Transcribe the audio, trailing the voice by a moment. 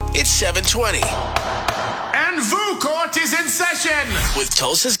It's 7:20. And VOO Court is in session With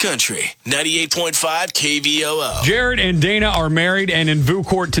Tulsa's Country, 98.5 KVOO. Jared and Dana are married and in VOO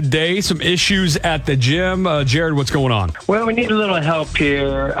Court today. Some issues at the gym. Jared, what's going on? Well, we need a little help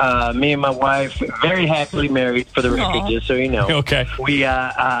here. Me and my wife, very happily married for the record, just so you know. Okay. We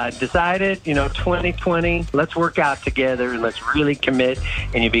decided, 2020, let's work out together and let's really commit.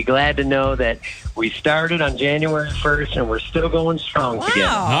 And you'll be glad to know that we started on January 1st and we're still going strong together.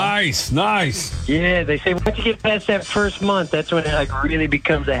 Nice. Yeah, they say once you get past that first month, that's when it really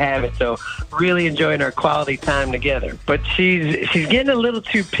becomes a habit. So really enjoying our quality time together. But she's getting a little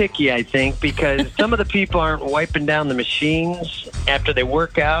too picky, I think, because some of the people aren't wiping down the machines after they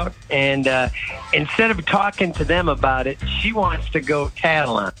work out. And instead of talking to them about it, she wants to go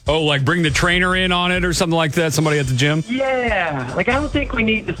tattle on. Oh, like bring the trainer in on it or something like that? Somebody at the gym? Yeah. I don't think we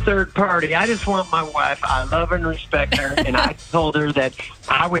need the third party. I just want my wife. I love her and respect her. And I told her that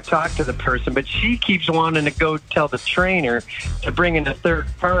I would talk to the person, but she keeps wanting to go tell the trainer to bring in a third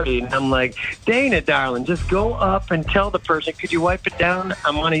party. And I'm like, Dana, darling, just go up and tell the person, could you wipe it down?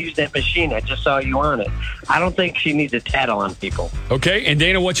 I want to use that machine. I just saw you on it. I don't think she needs to tattle on people. Okay. And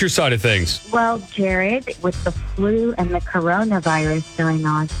Dana, what's your side of things? Well, Jared, with the flu and the coronavirus going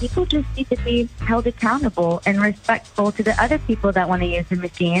on, people just need to be held accountable and respectful to the other people that want to use the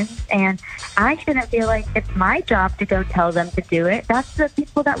machines. And I shouldn't feel like it's my job to go tell them to do it. That's the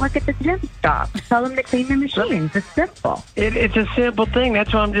people that work at the gym stop. Tell them to clean the machines. It's simple. It's a simple thing.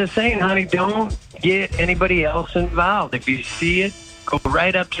 That's what I'm just saying, honey. Don't get anybody else involved. If you see it, go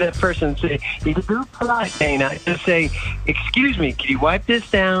right up to that person and say, you can do polite, Dana. Just say, excuse me, can you wipe this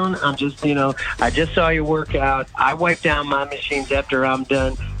down? I'm just, I just saw you work out. I wipe down my machines after I'm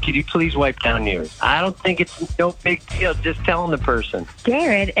done. Could you please wipe down yours? I don't think it's no big deal. Just telling the person.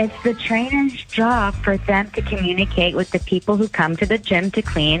 Jared, it's the trainer's job for them to communicate with the people who come to the gym to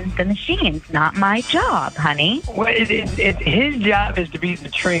clean the machines. Not my job, honey. Well, his job is to be the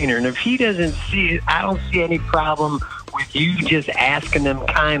trainer. And if he doesn't see it, I don't see any problem with you just asking them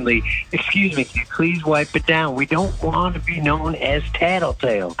kindly, excuse me, can you please wipe it down? We don't want to be known as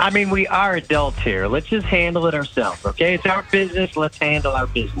tattletale. I mean, we are adults here. Let's just handle it ourselves, okay? It's our business. Let's handle our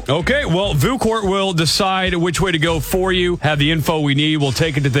business. Okay, well, VOO Court will decide which way to go for you, have the info we need. We'll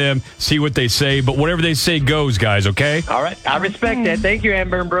take it to them, see what they say. But whatever they say goes, guys, okay? All right. I respect that. Thank you,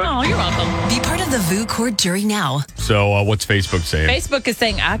 Amber and Brooke. Oh, you're welcome. Be part of the VOO Court jury now. So what's Facebook saying? Facebook is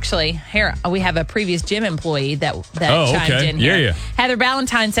saying, actually, here, we have a previous gym employee that chimed in here. Yeah. Heather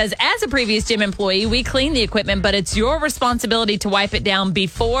Ballantyne says, as a previous gym employee, we clean the equipment, but it's your responsibility to wipe it down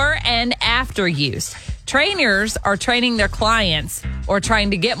before and after use. Trainers are training their clients or trying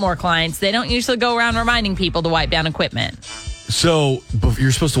to get more clients. They don't usually go around reminding people to wipe down equipment. So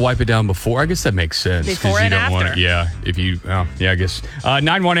you're supposed to wipe it down before? I guess that makes sense. Before you and don't after. Want it, I guess.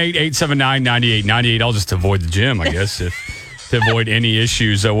 918-879-9898. I'll just avoid the gym, I guess, to avoid any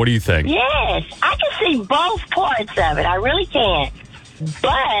issues. What do you think? Yes, I can see both parts of it. I really can.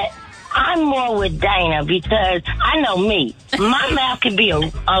 But I'm more with Dana because I know me. My mouth can be a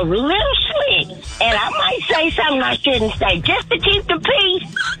little slick, and I might say something I shouldn't say. Just to keep the peace,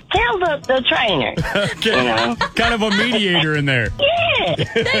 tell the trainer. Okay. Kind of a mediator in there. Yeah.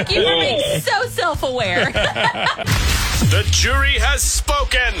 Thank you for being so self-aware. The jury has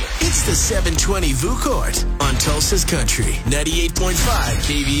spoken. It's the 720 VOO Court on Tulsa's Country, 98.5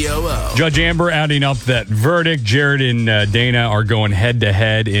 KVOO. Judge Amber adding up that verdict. Jared and Dana are going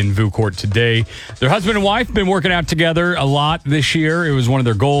head-to-head in VOO Court today. Their husband and wife have been working out together a lot this year. It was one of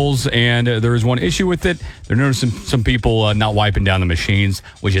their goals, and there is one issue with it. They're noticing some people not wiping down the machines,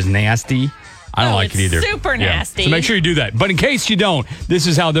 which is nasty. I don't like it either. Super nasty. So make sure you do that. But in case you don't, this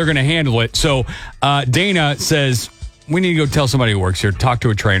is how they're going to handle it. So Dana says, we need to go tell somebody who works here, talk to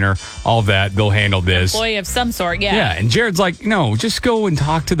a trainer, all of that. They'll handle this. Employee of some sort, yeah. Yeah, and Jared's like, no, just go and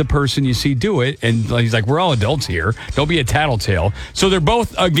talk to the person you see do it. And he's like, we're all adults here. Don't be a tattletale. So they're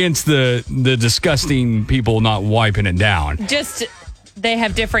both against the disgusting people not wiping it down. They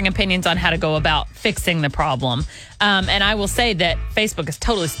have differing opinions on how to go about fixing the problem. And I will say that Facebook is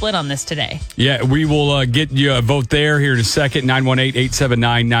totally split on this today. Yeah, we will get you a vote there here in a second.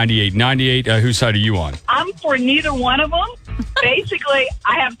 918-879-9898. Whose side are you on? I'm for neither one of them. Basically,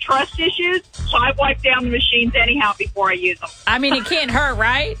 I have trust issues, so I wipe down the machines anyhow before I use them. I mean, it can't hurt,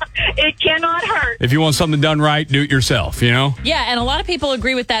 right? It cannot hurt. If you want something done right, do it yourself, Yeah, and a lot of people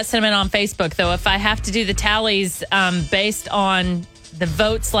agree with that sentiment on Facebook, though. If I have to do the tallies based on the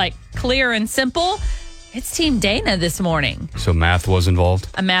votes, like clear and simple, It's Team Dana this morning. So math was involved?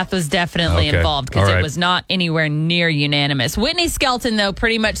 Math was definitely involved because it was not anywhere near unanimous. Whitney Skelton, though,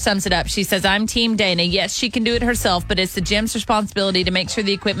 pretty much sums it up. She says, I'm Team Dana. Yes, she can do it herself, but it's the gym's responsibility to make sure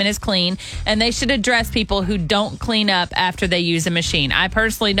the equipment is clean, and they should address people who don't clean up after they use a machine. I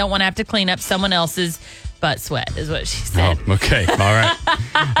personally don't want to have to clean up someone else's butt sweat, is what she said. Oh, okay. All right.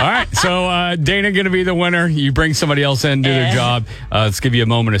 All right. So Dana going to be the winner. You bring somebody else in, do their job. Let's give you a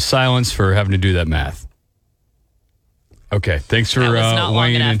moment of silence for having to do that math. Okay, thanks for that was not long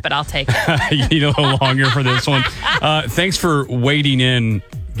weighing enough, in. but I'll take it. You need a little longer for this one. Thanks for wading in.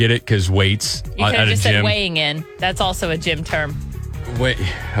 Get it? Because weights You could at have a just gym. said weighing in. That's also a gym term. Wait.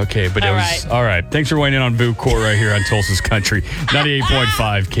 Okay, but All it was right. all right. Thanks for weighing in on VOO Court right here on Tulsa's Country,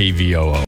 98.5 KVOO.